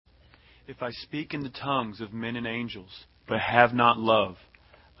If I speak in the tongues of men and angels, but have not love,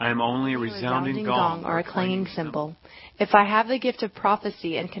 I am only a resounding gong or a clanging cymbal. If I have the gift of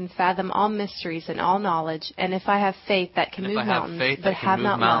prophecy and can fathom all mysteries and all knowledge, and if I have faith that can move mountains, but have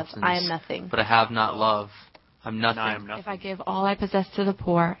not love, I am nothing. But I have not love, I'm nothing. If I give all I possess to the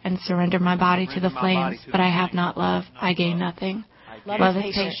poor and surrender my body to the flames, but I have not love, I gain nothing. Love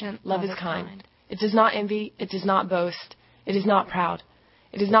is patient. Love is kind. It does not envy. It does not boast. It is not proud.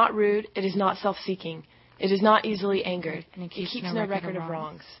 It is not rude. It is not self-seeking. It is not easily angered. And it keeps no record of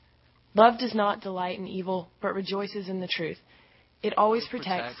wrongs. Love does not delight in evil, but rejoices in the truth. It always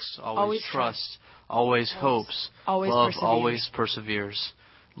protects, always trusts, always hopes. Love always perseveres.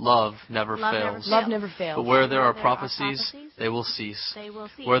 Love never fails. Love never fails. But where there are prophecies, they will cease.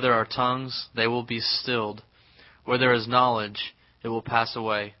 Where there are tongues, they will be stilled. Where there is knowledge, it will pass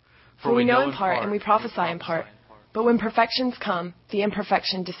away. For we know in part and we prophesy in part. But when perfections come, the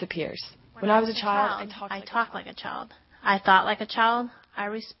imperfection disappears. When I was a child, I talked like a child. I thought like a child. I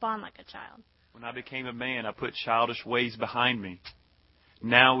respond like a child. When I became a man, I put childish ways behind me.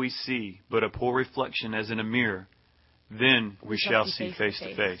 Now we see but a poor reflection as in a mirror. Then we shall see face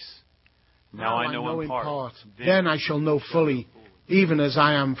to face. Now I know in part. Then I shall know fully, even as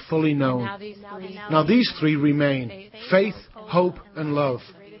I am fully known. Now these three remain: faith, hope, and love.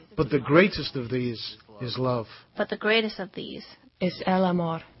 But the greatest of these is love. But the greatest of these is el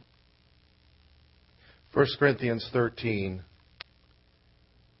amor. 1 Corinthians 13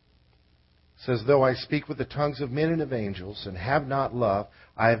 says, though I speak with the tongues of men and of angels and have not love,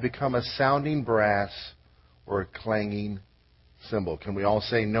 I have become a sounding brass or a clanging cymbal. Can we all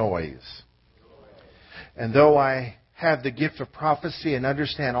say noise? And though I have the gift of prophecy and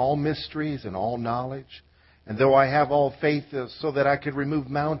understand all mysteries and all knowledge, and though I have all faith so that I could remove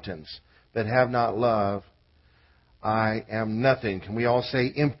mountains, but have not love, I am nothing. Can we all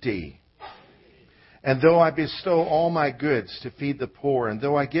say empty? And though I bestow all my goods to feed the poor, and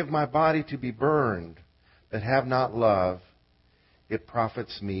though I give my body to be burned, but have not love, it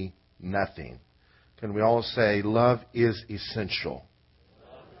profits me nothing. Can we all say, love is essential?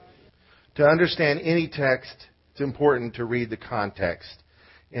 To understand any text, it's important to read the context.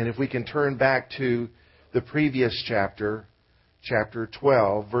 And if we can turn back to the previous chapter, chapter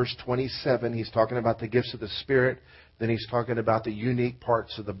 12, verse 27, he's talking about the gifts of the Spirit. Then he's talking about the unique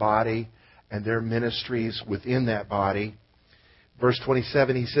parts of the body and their ministries within that body. Verse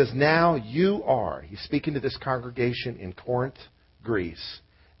 27, he says, now you are, he's speaking to this congregation in Corinth, Greece.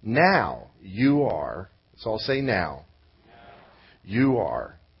 Now you are, let's all say now, you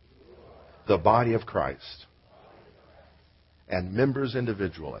are the body of Christ and members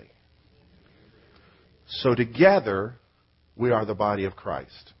individually. So together, we are the body of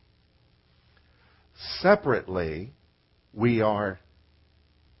Christ. Separately, we are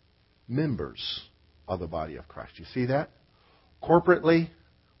members of the body of Christ. You see that? Corporately,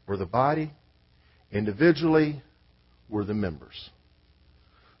 we're the body. Individually, we're the members.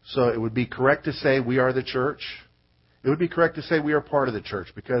 So it would be correct to say we are the church. It would be correct to say we are part of the church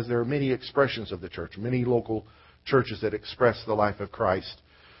because there are many expressions of the church, many local churches that express the life of Christ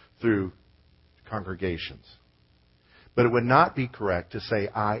through congregations. But it would not be correct to say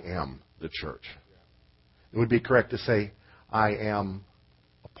I am the church. It would be correct to say I am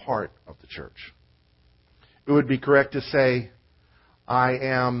a part of the church. It would be correct to say I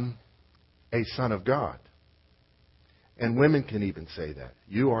am a son of God. And women can even say that.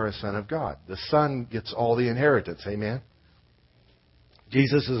 You are a son of God. The son gets all the inheritance. Amen?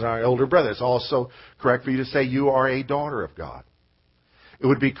 Jesus is our elder brother. It's also correct for you to say you are a daughter of God. It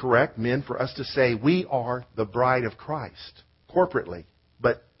would be correct, men, for us to say we are the bride of Christ, corporately.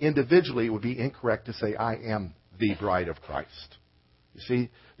 But individually, it would be incorrect to say I am the bride of Christ. You see,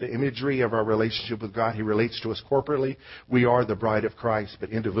 the imagery of our relationship with God, He relates to us corporately. We are the bride of Christ,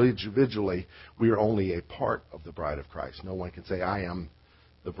 but individually, we are only a part of the bride of Christ. No one can say, I am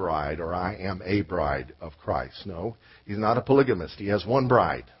the bride or I am a bride of Christ. No, He's not a polygamist. He has one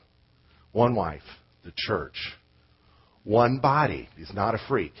bride, one wife, the church. One body. He's not a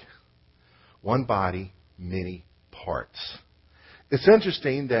freak. One body, many parts. It's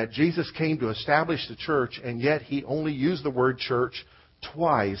interesting that Jesus came to establish the church, and yet He only used the word church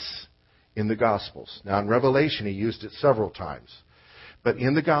twice in the Gospels. Now, in Revelation, He used it several times. But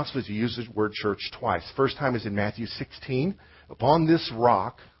in the Gospels, He used the word church twice. First time is in Matthew 16. Upon this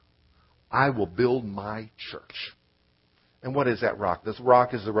rock, I will build my church. And what is that rock? This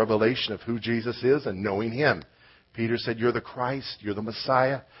rock is the revelation of who Jesus is and knowing Him. Peter said, you're the Christ, you're the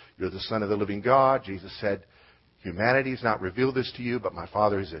Messiah, you're the Son of the living God. Jesus said, humanity has not revealed this to you, but my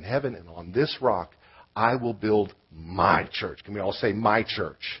Father is in heaven, and on this rock I will build my church. Can we all say my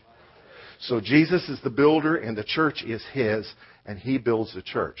church? So Jesus is the builder and the church is His, and He builds the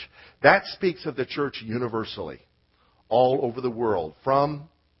church. That speaks of the church universally, all over the world, from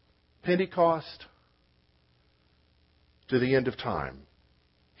Pentecost to the end of time.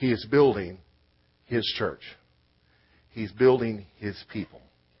 He is building His church. He's building His people.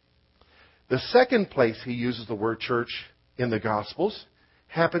 The second place He uses the word church in the Gospels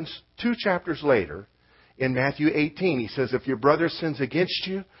happens 2 chapters later. In Matthew 18, He says, if your brother sins against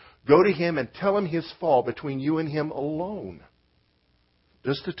you, go to him and tell him his fault between you and him alone.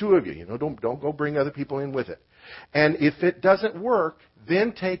 Just the two of you. Don't go bring other people in with it. And if it doesn't work,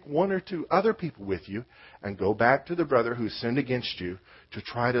 then take 1 or 2 other people with you and go back to the brother who sinned against you to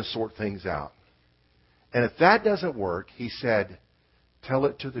try to sort things out. And if that doesn't work, He said, tell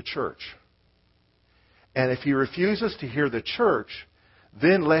it to the church. And if he refuses to hear the church,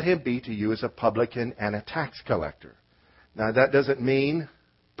 then let him be to you as a publican and a tax collector. Now, that doesn't mean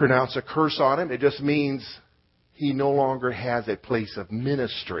pronounce a curse on him. It just means he no longer has a place of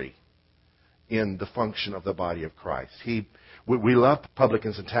ministry in the function of the body of Christ. We love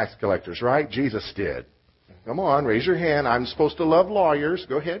publicans and tax collectors, right? Jesus did. Come on, raise your hand. I'm supposed to love lawyers.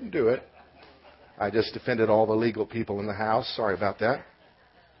 Go ahead and do it. I just offended all the legal people in the house. Sorry about that.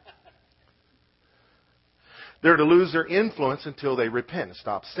 They're to lose their influence until they repent and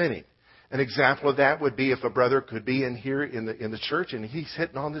stop sinning. An example of that would be if a brother could be in here in the church and he's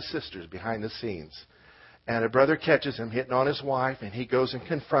hitting on the sisters behind the scenes. And a brother catches him hitting on his wife and he goes and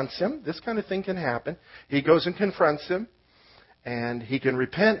confronts him. This kind of thing can happen. He goes and confronts him and he can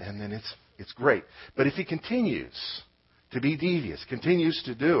repent and then it's great. But if he continues to be devious, continues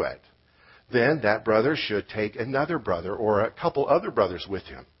to do it, then that brother should take another brother or a couple other brothers with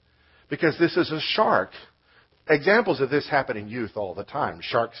him. Because this is a shark. Examples of this happen in youth all the time.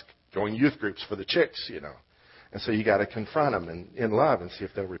 Sharks join youth groups for the chicks, And so you got to confront them in love and see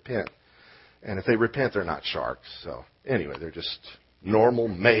if they'll repent. And if they repent, they're not sharks. So anyway, they're just normal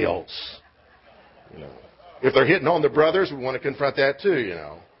males. If they're hitting on the brothers, we want to confront that too,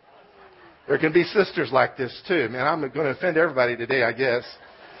 There can be sisters like this too. Man, I'm going to offend everybody today, I guess.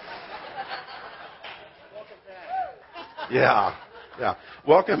 Yeah.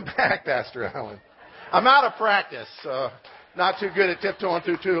 Welcome back, Pastor Allen. I'm out of practice, so not too good at tiptoeing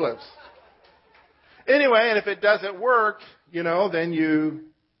through tulips. Anyway, and if it doesn't work, then you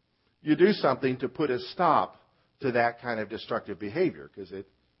do something to put a stop to that kind of destructive behavior because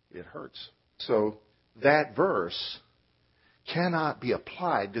it hurts. So that verse cannot be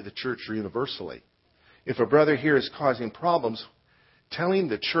applied to the church universally. If a brother here is causing problems, telling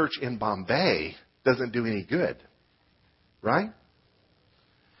the church in Bombay doesn't do any good. Right?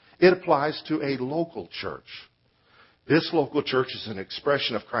 It applies to a local church. This local church is an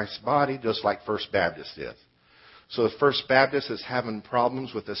expression of Christ's body, just like First Baptist is. So if First Baptist is having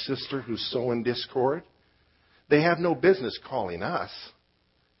problems with a sister who's sowing discord, they have no business calling us.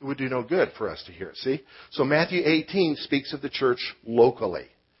 It would do no good for us to hear it, see? So Matthew 18 speaks of the church locally.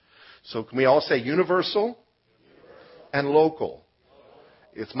 So can we all say universal and local?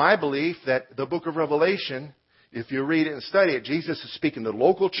 It's my belief that the book of Revelation, if you read it and study it, Jesus is speaking to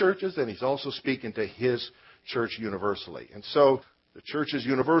local churches and He's also speaking to His church universally. And so the church is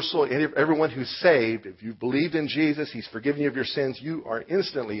universal. Everyone who's saved, if you've believed in Jesus, He's forgiven you of your sins, you are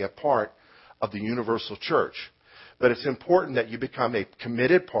instantly a part of the universal church. But it's important that you become a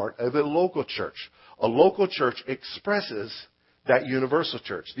committed part of a local church. A local church expresses that universal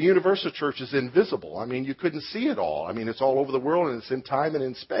church. The universal church is invisible. I mean, you couldn't see it all. I mean, it's all over the world and it's in time and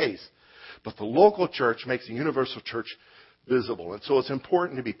in space. But the local church makes the universal church visible. And so it's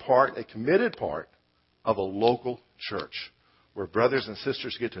important to be a committed part of a local church where brothers and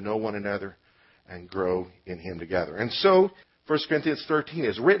sisters get to know one another and grow in Him together. And so 1 Corinthians 13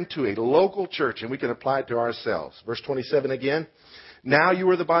 is written to a local church, and we can apply it to ourselves. Verse 27 again. Now you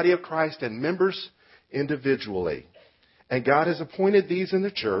are the body of Christ and members individually. And God has appointed these in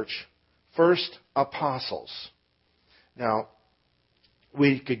the church, first apostles. Now,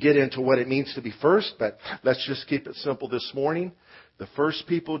 we could get into what it means to be first, but let's just keep it simple this morning. The first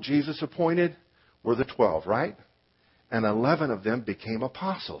people Jesus appointed were the 12, right? And 11 of them became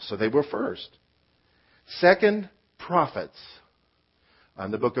apostles, so they were first. Second, prophets.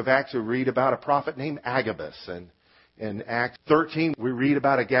 In the book of Acts, we read about a prophet named Agabus. And in Acts 13, we read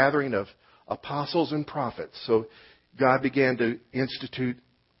about a gathering of apostles and prophets. So God began to institute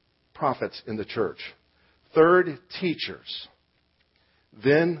prophets in the church. Third, teachers.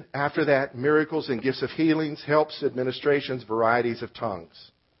 Then, after that, miracles and gifts of healings, helps, administrations, varieties of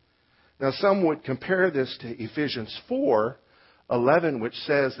tongues. Now, some would compare this to Ephesians 4:11, which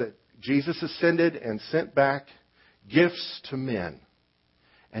says that Jesus ascended and sent back gifts to men.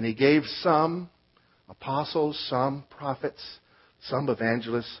 And He gave some apostles, some prophets, some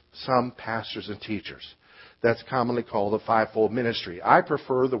evangelists, some pastors and teachers. That's commonly called the fivefold ministry. I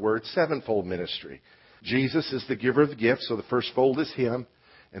prefer the word sevenfold ministry. Jesus is the giver of the gifts, so the first fold is Him.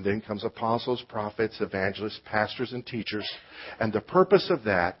 And then comes apostles, prophets, evangelists, pastors, and teachers. And the purpose of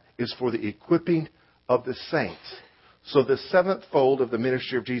that is for the equipping of the saints. So the seventh fold of the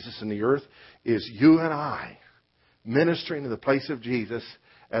ministry of Jesus in the earth is you and I ministering in the place of Jesus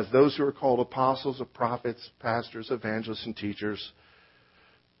as those who are called apostles, prophets, pastors, evangelists, and teachers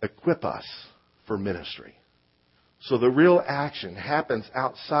equip us for ministry. So the real action happens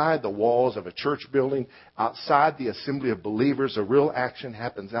outside the walls of a church building, outside the assembly of believers. The real action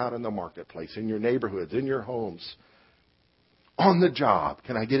happens out in the marketplace, in your neighborhoods, in your homes, on the job.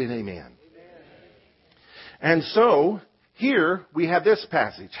 Can I get an amen? Amen. And so here we have this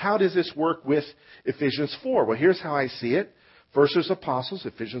passage. How does this work with Ephesians 4? Well, here's how I see it. First there's apostles.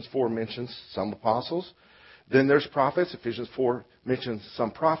 Ephesians 4 mentions some apostles. Then there's prophets. Ephesians 4 mentions some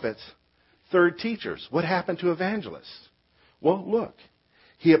prophets. Third, teachers. What happened to evangelists? Well, look.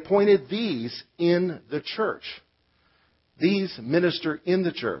 He appointed these in the church. These minister in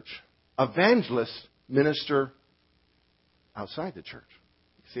the church. Evangelists minister outside the church.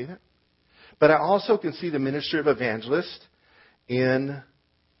 You see that? But I also can see the ministry of evangelists in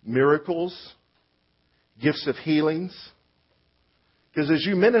miracles, gifts of healings. Because as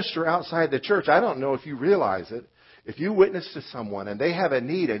you minister outside the church, I don't know if you realize it, if you witness to someone and they have a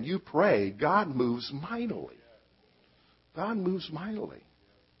need and you pray, God moves mightily. God moves mightily.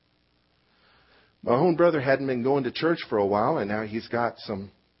 My own brother hadn't been going to church for a while, and now he's got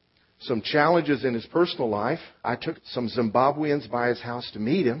some challenges in his personal life. I took some Zimbabweans by his house to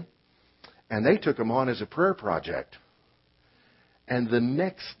meet him, and they took him on as a prayer project. And the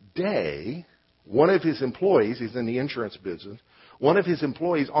next day, one of his employees, he's in the insurance business, one of his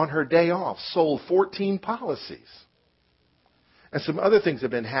employees on her day off sold 14 policies. And some other things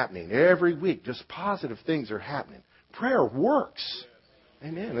have been happening every week. Just positive things are happening. Prayer works.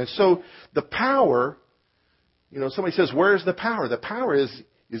 Amen. And so the power, somebody says, where's the power? The power is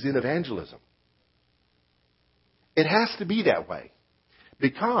in evangelism. It has to be that way.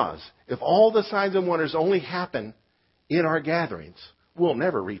 Because if all the signs and wonders only happen in our gatherings, we'll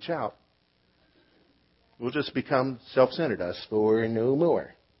never reach out. We'll just become self-centered, us for no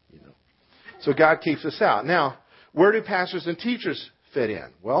more. So God keeps us out. Now, where do pastors and teachers fit in?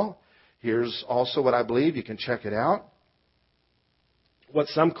 Well, here's also what I believe. You can check it out. What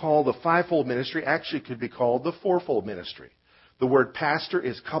some call the fivefold ministry actually could be called the fourfold ministry. The word pastor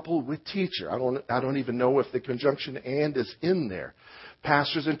is coupled with teacher. I don't even know if the conjunction and is in there.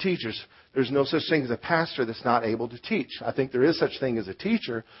 Pastors and teachers. There's no such thing as a pastor that's not able to teach. I think there is such thing as a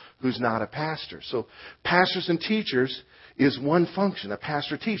teacher who's not a pastor. So pastors and teachers is one function, a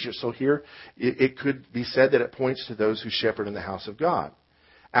pastor-teacher. So here it could be said that it points to those who shepherd in the house of God.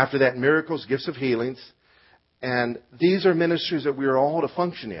 After that, miracles, gifts of healings. And these are ministries that we are all to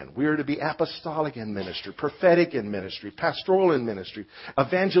function in. We are to be apostolic in ministry, prophetic in ministry, pastoral in ministry,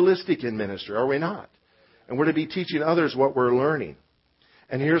 evangelistic in ministry, are we not? And we're to be teaching others what we're learning.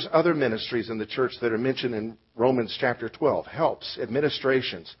 And here's other ministries in the church that are mentioned in Romans chapter 12. Helps,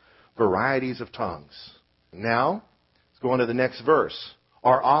 administrations, varieties of tongues. Now, let's go on to the next verse.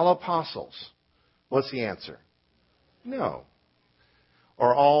 Are all apostles? What's the answer? No.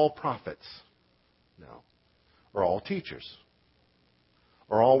 Are all prophets? No. Are all teachers?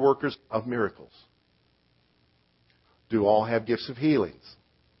 Are all workers of miracles? Do all have gifts of healings?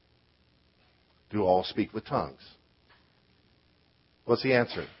 Do all speak with tongues? What's the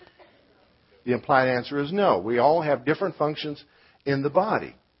answer? The implied answer is no. We all have different functions in the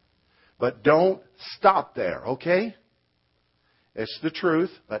body. But don't stop there, okay? It's the truth,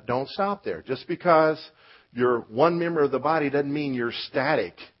 but don't stop there. Just because you're one member of the body doesn't mean you're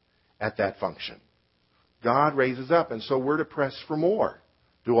static at that function. God raises up, and so we're to press for more.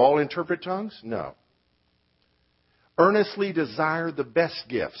 Do all interpret tongues? No. Earnestly desire the best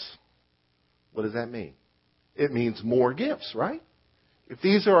gifts. What does that mean? It means more gifts, right? If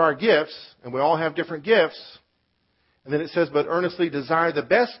these are our gifts, and we all have different gifts, and then it says, but earnestly desire the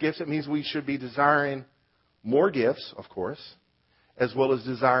best gifts, it means we should be desiring more gifts, of course, as well as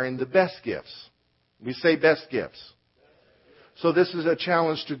desiring the best gifts. We say best gifts. So this is a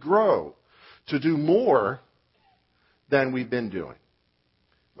challenge to grow, to do more than we've been doing.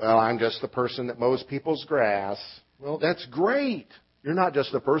 Well, I'm just the person that mows people's grass. Well, that's great. You're not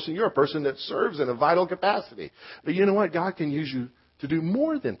just a person. You're a person that serves in a vital capacity. But you know what? God can use you to do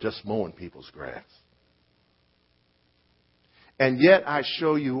more than just mowing people's grass. And yet I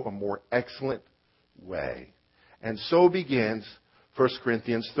show you a more excellent way. And so begins 1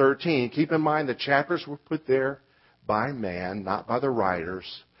 Corinthians 13. Keep in mind the chapters were put there by man, not by the writers,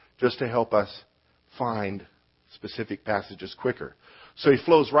 just to help us find specific passages quicker. So he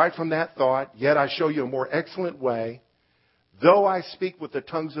flows right from that thought. Yet I show you a more excellent way. Though I speak with the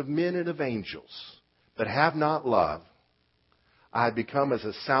tongues of men and of angels, but have not love, I become as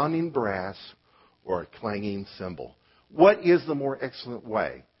a sounding brass or a clanging cymbal. What is the more excellent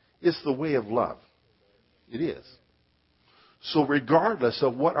way? It's the way of love. It is. So regardless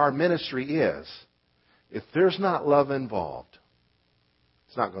of what our ministry is, if there's not love involved,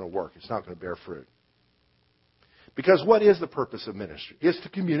 it's not going to work. It's not going to bear fruit. Because what is the purpose of ministry? It's to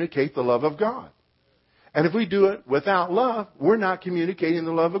communicate the love of God. And if we do it without love, we're not communicating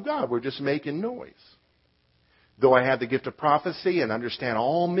the love of God. We're just making noise. Though I have the gift of prophecy and understand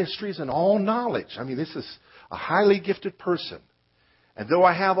all mysteries and all knowledge. I mean, this is a highly gifted person. And though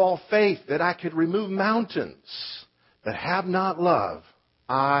I have all faith that I could remove mountains, but have not love,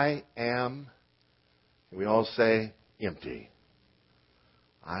 I am, we all say, empty.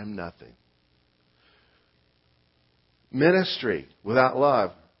 I'm nothing. Ministry without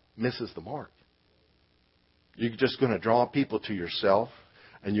love misses the mark. You're just going to draw people to yourself,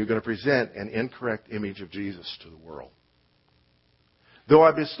 and you're going to present an incorrect image of Jesus to the world. Though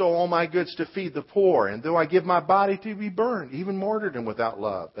I bestow all my goods to feed the poor, and though I give my body to be burned, even martyrdom without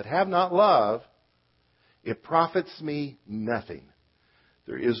love, but have not love, it profits me nothing.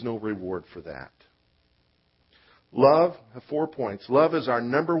 There is no reward for that. Love, 4 points. Love is our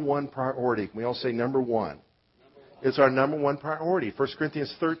number one priority. Can we all say number one? It's our number one priority. 1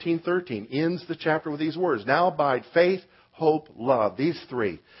 Corinthians 13:13 ends the chapter with these words. Now abide faith, hope, love. These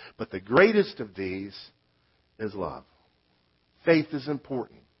three. But the greatest of these is love. Faith is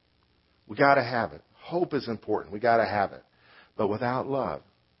important. We got to have it. Hope is important. We got to have it. But without love,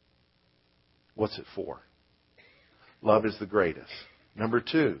 what's it for? Love is the greatest. Number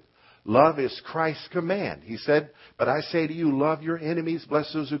 2. Love is Christ's command. He said, but I say to you, love your enemies,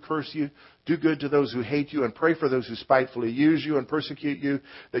 bless those who curse you, do good to those who hate you, and pray for those who spitefully use you and persecute you,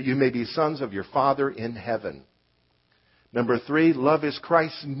 that you may be sons of your Father in heaven. Number 3, love is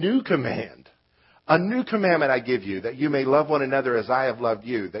Christ's new command. A new commandment I give you, that you may love one another as I have loved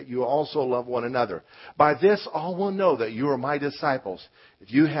you, that you also love one another. By this all will know that you are my disciples,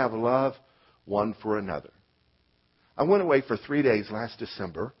 if you have love one for another. I went away for 3 days last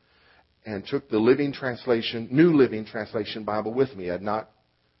December, and took the New Living Translation Bible with me. I had not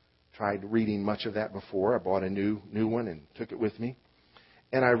tried reading much of that before. I bought a new one and took it with me.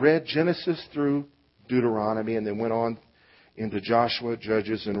 And I read Genesis through Deuteronomy and then went on into Joshua,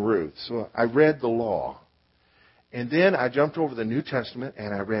 Judges, and Ruth. So I read the law. And then I jumped over the New Testament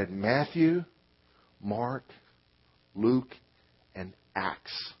and I read Matthew, Mark, Luke, and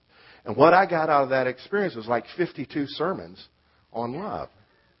Acts. And what I got out of that experience was like 52 sermons on love.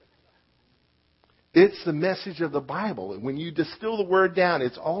 It's the message of the Bible. When you distill the word down,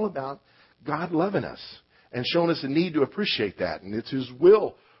 it's all about God loving us and showing us a need to appreciate that. And it's His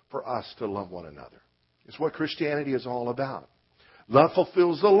will for us to love one another. It's what Christianity is all about. Love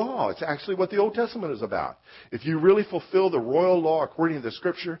fulfills the law. It's actually what the Old Testament is about. If you really fulfill the royal law according to the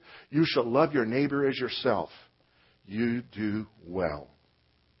Scripture, you shall love your neighbor as yourself. You do well.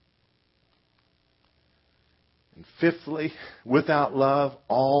 And fifthly, without love,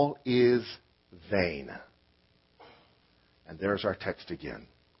 all is vain. And there's our text again.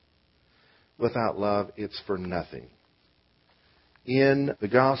 Without love, it's for nothing. In the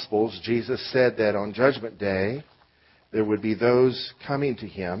Gospels, Jesus said that on Judgment Day, there would be those coming to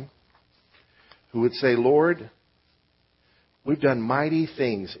Him who would say, Lord, we've done mighty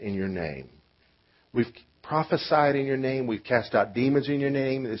things in your name. We've prophesied in your name. We've cast out demons in your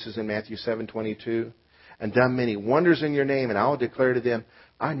name. This is in Matthew 7:22. And done many wonders in your name. And I will declare to them,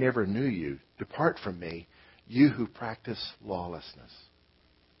 I never knew you. Depart from me, you who practice lawlessness.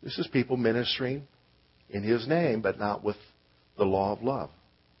 This is people ministering in His name, but not with the law of love.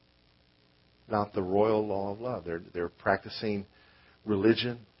 Not the royal law of love. They're practicing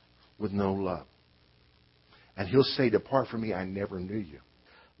religion with no love. And He'll say, depart from me, I never knew you.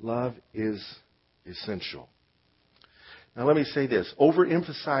 Love is essential. Now let me say this.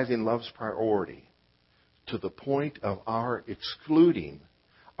 Overemphasizing love's priority to the point of our excluding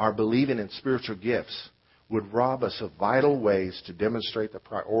our believing in spiritual gifts would rob us of vital ways to demonstrate the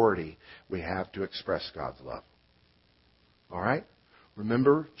priority we have to express God's love. All right?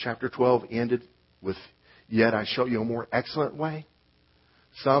 Remember, chapter 12 ended with, yet I show you a more excellent way.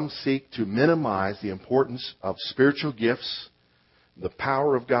 Some seek to minimize the importance of spiritual gifts, the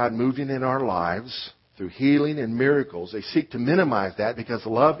power of God moving in our lives through healing and miracles. They seek to minimize that because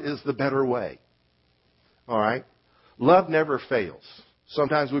love is the better way. All right? Love never fails.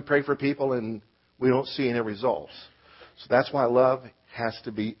 Sometimes we pray for people and we don't see any results. So that's why love has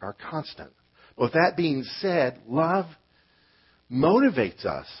to be our constant. But with that being said, love motivates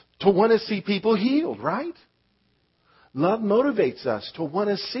us to want to see people healed, right? Love motivates us to want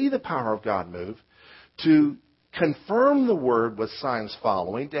to see the power of God move, to confirm the word with signs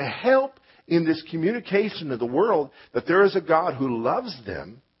following, to help in this communication to the world that there is a God who loves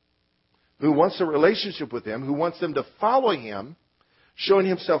them, who wants a relationship with them, who wants them to follow Him, showing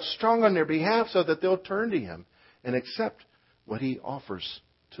Himself strong on their behalf so that they'll turn to Him and accept what He offers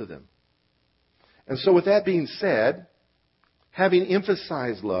to them. And so with that being said, having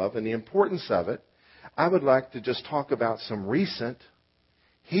emphasized love and the importance of it, I would like to just talk about some recent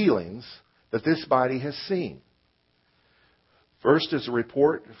healings that this body has seen. First is a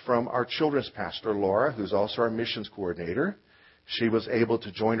report from our children's pastor, Laura, who's also our missions coordinator. She was able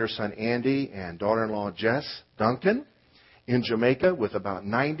to join her son Andy and daughter-in-law Jess Duncan in Jamaica with about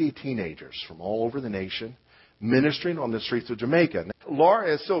 90 teenagers from all over the nation ministering on the streets of Jamaica. Now,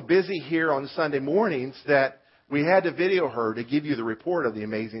 Laura is so busy here on Sunday mornings that we had to video her to give you the report of the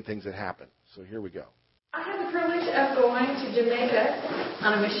amazing things that happened. So here we go. I had the privilege of going to Jamaica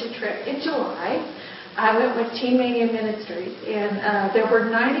on a mission trip in July. I went with Teen Mania Ministries, and there were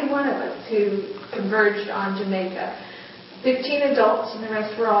 91 of us who converged on Jamaica. 15 adults, and the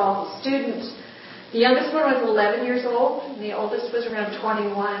rest were all students. The youngest one was 11 years old, and the oldest was around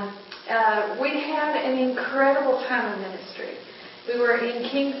 21. We had an incredible time of ministry. We were in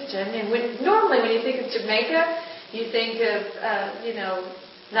Kingston, and normally when you think of Jamaica, you think of,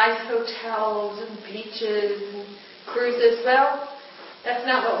 nice hotels and beaches and cruises. Well, that's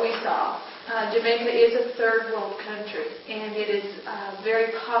not what we saw. Jamaica is a third world country, and it is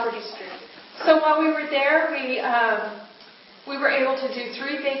very poverty-stricken. So while we were there, we were able to do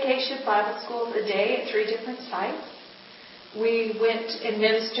 3 vacation Bible schools a day at 3 different sites. We went and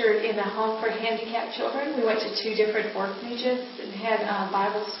ministered in a home for handicapped children. We went to 2 different orphanages and had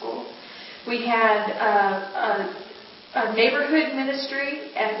Bible school. We had a neighborhood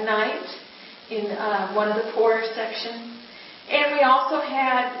ministry at night in one of the poorer sections. And we also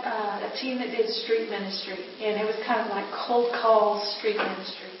had a team that did street ministry, and it was kind of like cold call street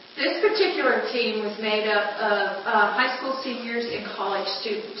ministry. This particular team was made up of high school seniors and college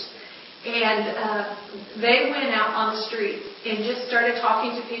students. And they went out on the street and just started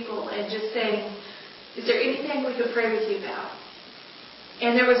talking to people and just saying, is there anything we could pray with you about?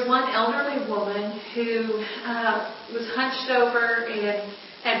 And there was one elderly woman who was hunched over and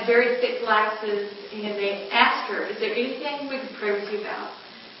had very thick glasses, and they asked her, is there anything we could pray with you about?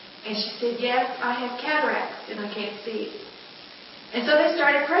 And she said, yes, I have cataracts and I can't see. And so they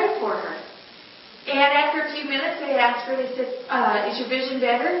started praying for her. And after a few minutes, they asked her, they said, is your vision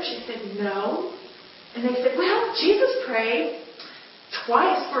better? And she said, no. And they said, well, Jesus prayed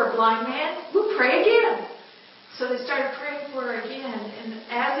twice for a blind man. We'll pray again. So they started praying for her again. And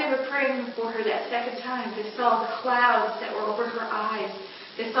as they were praying for her that second time, they saw the clouds that were over her eyes.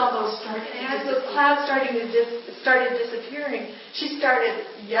 They saw those start. And as the clouds started disappearing, she started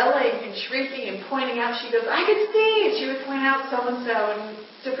yelling and shrieking and pointing out. She goes, I can see! And she would point out so-and-so and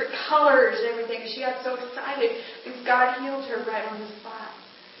different colors and everything. She got so excited because God healed her right on the spot.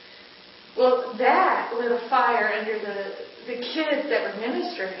 Well, that lit a fire under the kids that were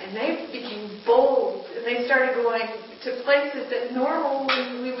ministering, and they became bold, and they started going to places that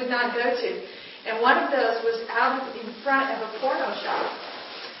normally we would not go to. And one of those was out in front of a porno shop.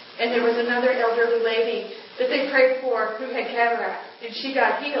 And there was another elderly lady that they prayed for who had cataracts, and she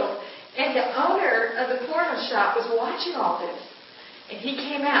got healed. And the owner of the porno shop was watching all this. And he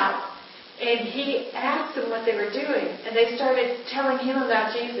came out, and he asked them what they were doing. And they started telling him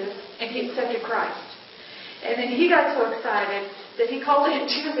about Jesus, and he accepted Christ. And then he got so excited that he called in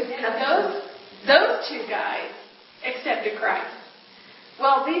 2 of his cousins. Those 2 guys accepted Christ.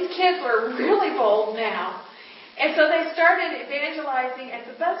 Well, these kids were really bold now. And so they started evangelizing at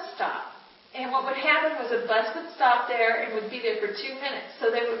the bus stop. And what would happen was a bus would stop there and would be there for 2 minutes.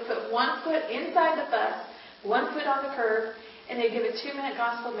 So they would put 1 foot inside the bus, 1 foot on the curb, and they'd give a 2-minute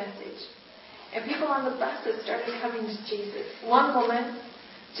gospel message. And people on the buses started coming to Jesus. One woman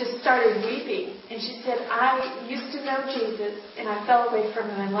just started weeping. And she said, I used to know Jesus, and I fell away from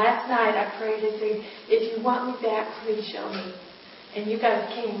him. And last night I prayed and said, if you want me back, please show me. And you guys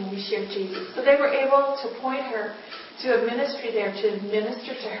came and we shared Jesus. So they were able to point her to a ministry there to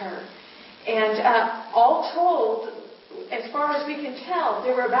minister to her. And all told, as far as we can tell,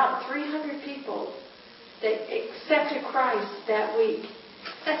 there were about 300 people that accepted Christ that week.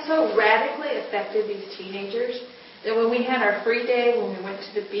 That so radically affected these teenagers that when we had our free day, when we went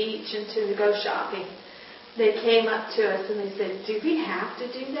to the beach and to go shopping, they came up to us and they said, do we have to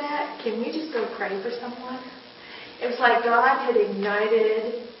do that? Can we just go pray for someone? It was like God had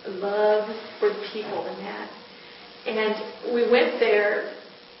ignited love for the people in that. And we went there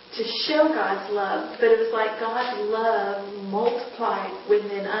to show God's love, but it was like God's love multiplied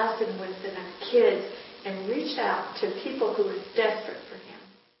within us and within our kids and reached out to people who were desperate for Him.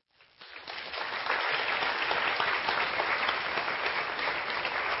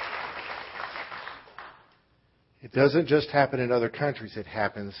 It doesn't just happen in other countries, it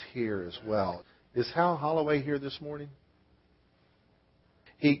happens here as well. Is Hal Holloway here this morning?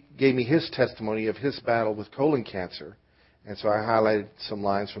 He gave me his testimony of his battle with colon cancer, and so I highlighted some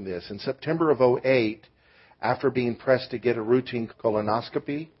lines from this. In September of 2008, after being pressed to get a routine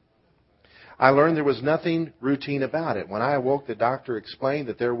colonoscopy, I learned there was nothing routine about it. When I awoke, the doctor explained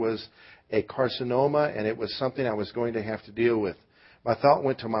that there was a carcinoma and it was something I was going to have to deal with. My thought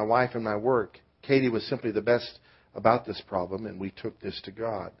went to my wife and my work. Katie was simply the best about this problem, and we took this to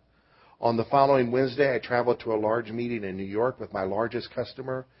God. On the following Wednesday, I traveled to a large meeting in New York with my largest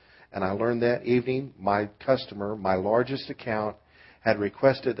customer, and I learned that evening my customer, my largest account, had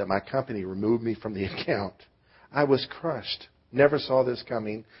requested that my company remove me from the account. I was crushed. Never saw this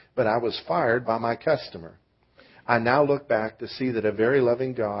coming, but I was fired by my customer. I now look back to see that a very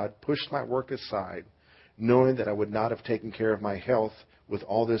loving God pushed my work aside, knowing that I would not have taken care of my health with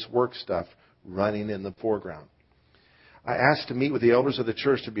all this work stuff running in the foreground. I asked to meet with the elders of the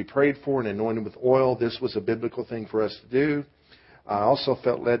church to be prayed for and anointed with oil. This was a biblical thing for us to do. I also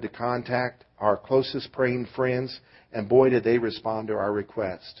felt led to contact our closest praying friends, and boy, did they respond to our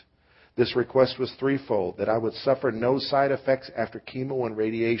request. This request was threefold: that I would suffer no side effects after chemo and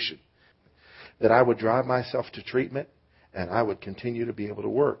radiation, that I would drive myself to treatment, and I would continue to be able to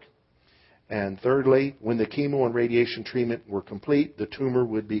work. And thirdly, when the chemo and radiation treatment were complete, the tumor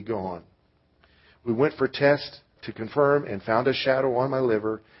would be gone. We went for tests to confirm and found a shadow on my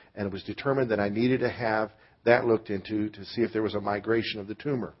liver, and it was determined that I needed to have that looked into to see if there was a migration of the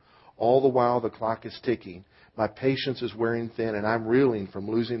tumor. All the while, the clock is ticking. My patience is wearing thin, and I'm reeling from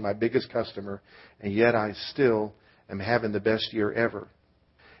losing my biggest customer, and yet I still am having the best year ever.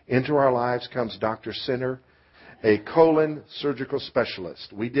 Into our lives comes Dr. Sinner, a colon surgical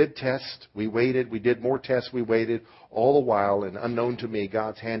specialist. We did tests, we waited, we did more tests, we waited. All the while, and unknown to me,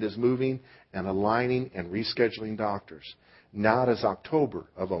 God's hand is moving and aligning and rescheduling doctors. Now it is October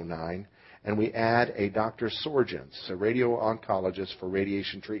of 2009, and we add a Dr. Sorgens, a radio-oncologist for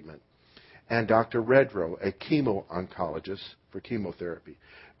radiation treatment, and Dr. Redrow, a chemo-oncologist for chemotherapy.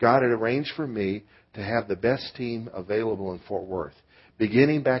 God had arranged for me to have the best team available in Fort Worth.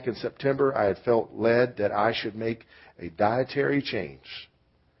 Beginning back in September, I had felt led that I should make a dietary change.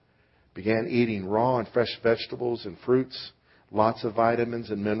 Began eating raw and fresh vegetables and fruits, lots of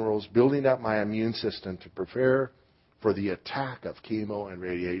vitamins and minerals, building up my immune system to prepare for the attack of chemo and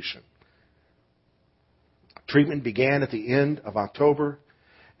radiation. Treatment began at the end of October,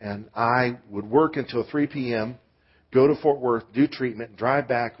 and I would work until 3 p.m., go to Fort Worth, do treatment, drive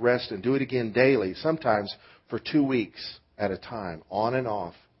back, rest, and do it again daily, sometimes for 2 weeks at a time, on and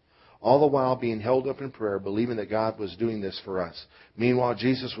off, all the while being held up in prayer, believing that God was doing this for us. Meanwhile,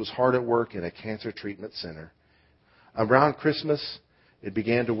 Jesus was hard at work in a cancer treatment center. Around Christmas, it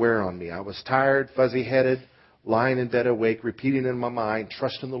began to wear on me. I was tired, fuzzy-headed, lying in bed awake, repeating in my mind,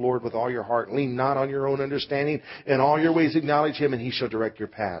 trust in the Lord with all your heart, lean not on your own understanding, in all your ways acknowledge Him, and He shall direct your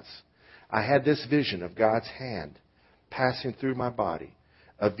paths. I had this vision of God's hand passing through my body,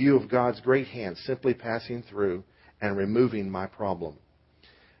 a view of God's great hand simply passing through and removing my problem.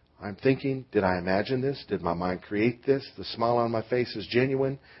 I'm thinking, did I imagine this? Did my mind create this? The smile on my face is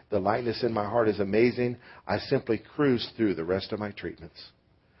genuine. The lightness in my heart is amazing. I simply cruised through the rest of my treatments.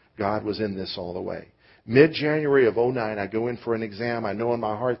 God was in this all the way. Mid-January of 2009, I go in for an exam. I know in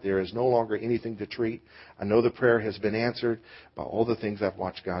my heart there is no longer anything to treat. I know the prayer has been answered by all the things I've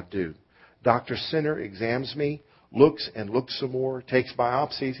watched God do. Dr. Sinner examines me, looks and looks some more, takes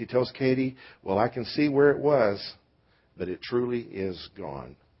biopsies. He tells Katie, well, I can see where it was, but it truly is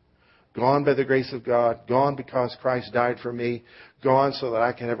gone. Gone by the grace of God, gone because Christ died for me, gone so that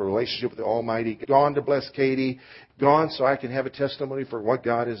I can have a relationship with the Almighty, gone to bless Katie, gone so I can have a testimony for what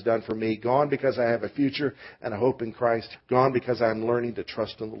God has done for me, gone because I have a future and a hope in Christ, gone because I'm learning to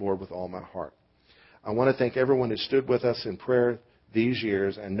trust in the Lord with all my heart. I want to thank everyone who stood with us in prayer these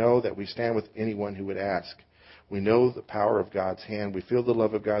years and know that we stand with anyone who would ask. We know the power of God's hand. We feel the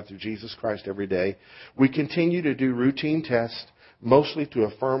love of God through Jesus Christ every day. We continue to do routine tests, mostly to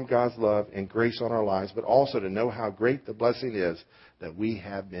affirm God's love and grace on our lives, but also to know how great the blessing is that we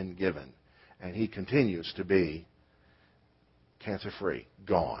have been given. And He continues to be cancer-free,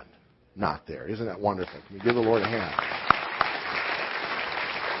 gone. not there. Isn't that wonderful? Can we give the Lord a hand?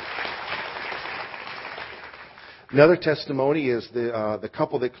 Another testimony is the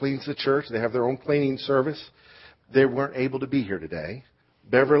couple that cleans the church. They have their own cleaning service. They weren't able to be here today.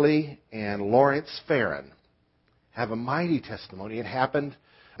 Beverly and Lawrence Farron have a mighty testimony. It happened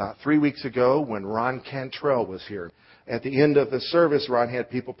about 3 weeks ago when Ron Cantrell was here. At the end of the service, Ron had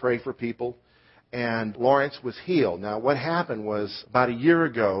people pray for people, and Lawrence was healed. Now, what happened was about a year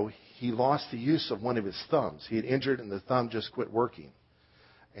ago, he lost the use of one of his thumbs. He had injured, and the thumb just quit working.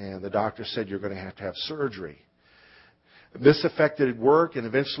 And the doctor said, you're going to have surgery. This affected work, and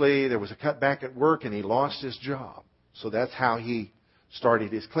eventually there was a cutback at work, and he lost his job. So that's how he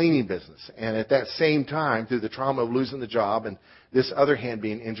started his cleaning business. And at that same time, through the trauma of losing the job and this other hand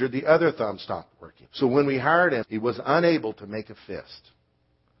being injured, the other thumb stopped working. So when we hired him, he was unable to make a fist.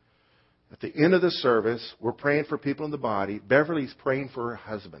 At the end of the service, we're praying for people in the body. Beverly's praying for her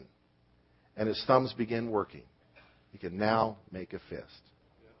husband, and his thumbs begin working. He can now make a fist.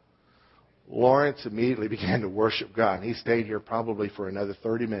 Lawrence immediately began to worship God, and he stayed here probably for another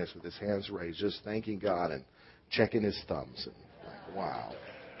 30 minutes with his hands raised, just thanking God and checking his thumbs. And, wow.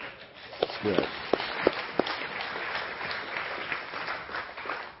 That's good.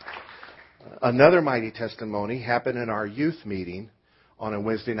 Another mighty testimony happened in our youth meeting on a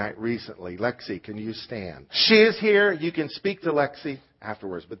Wednesday night recently. Lexi, can you stand? She is here. You can speak to Lexi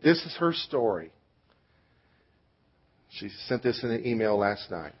afterwards, but this is her story. She sent this in an email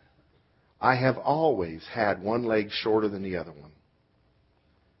last night. I have always had one leg shorter than the other one.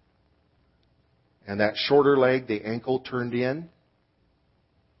 And that shorter leg, the ankle turned in,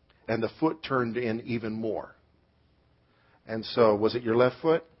 and the foot turned in even more. And so, was it your left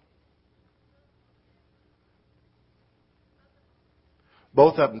foot?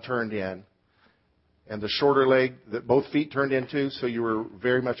 Both of them turned in, and the shorter leg, both feet turned in too, so you were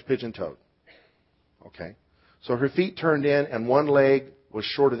very much pigeon-toed. Okay. So her feet turned in, and one leg was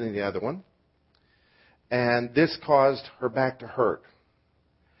shorter than the other one. And this caused her back to hurt.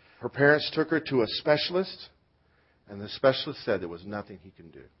 Her parents took her to a specialist, and the specialist said there was nothing he can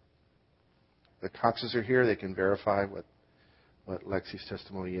do. The Coxes are here. They can verify what Lexi's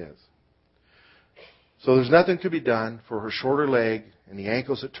testimony is. So there's nothing to be done for her shorter leg and the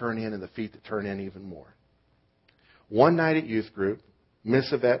ankles that turn in and the feet that turn in even more. One night at youth group,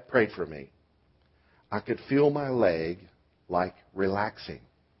 Miss Yvette prayed for me. I could feel my leg like relaxing.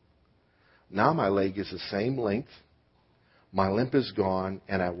 Now my leg is the same length, my limp is gone,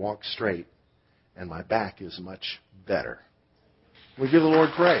 and I walk straight, and my back is much better. We give the Lord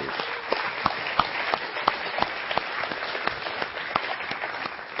praise.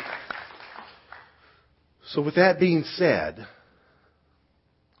 So with that being said,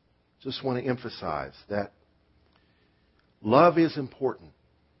 just want to emphasize that love is important.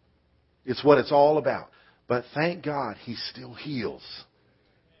 It's what it's all about. But thank God He still heals.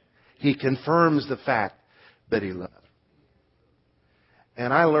 He confirms the fact that He loves.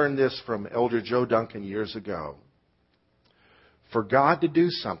 And I learned this from Elder Joe Duncan years ago. For God to do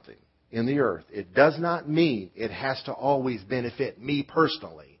something in the earth, it does not mean it has to always benefit me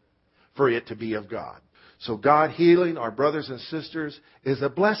personally for it to be of God. So God healing our brothers and sisters is a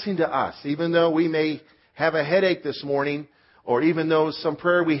blessing to us. Even though we may have a headache this morning, or even though some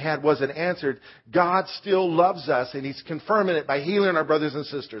prayer we had wasn't answered, God still loves us, and He's confirming it by healing our brothers and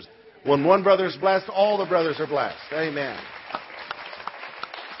sisters. When one brother is blessed, all the brothers are blessed. Amen.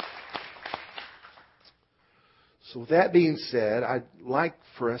 So with that being said, I'd like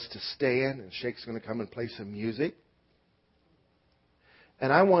for us to stand, and Shake's going to come and play some music.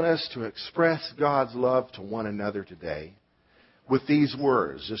 And I want us to express God's love to one another today with these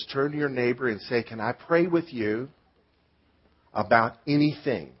words. Just turn to your neighbor and say, can I pray with you about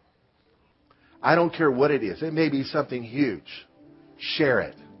anything? I don't care what it is. It may be something huge. Share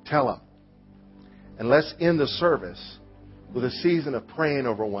it. Tell them. And let's end the service with a season of praying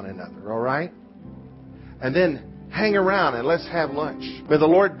over one another, all right? And then hang around and let's have lunch. May the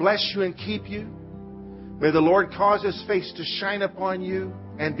Lord bless you and keep you. May the Lord cause His face to shine upon you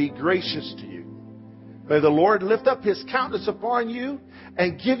and be gracious to you. May the Lord lift up His countenance upon you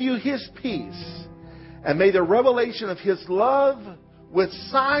and give you His peace. And may the revelation of His love with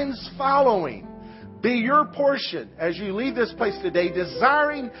signs following be your portion as you leave this place today,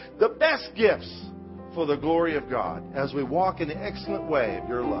 desiring the best gifts for the glory of God as we walk in the excellent way of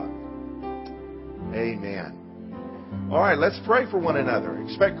your love. Amen. All right, let's pray for one another.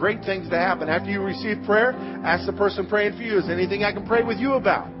 Expect great things to happen. After you receive prayer, ask the person praying for you, is there anything I can pray with you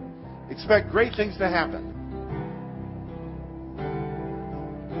about? Expect great things to happen.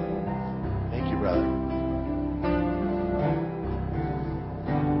 Thank you, brother.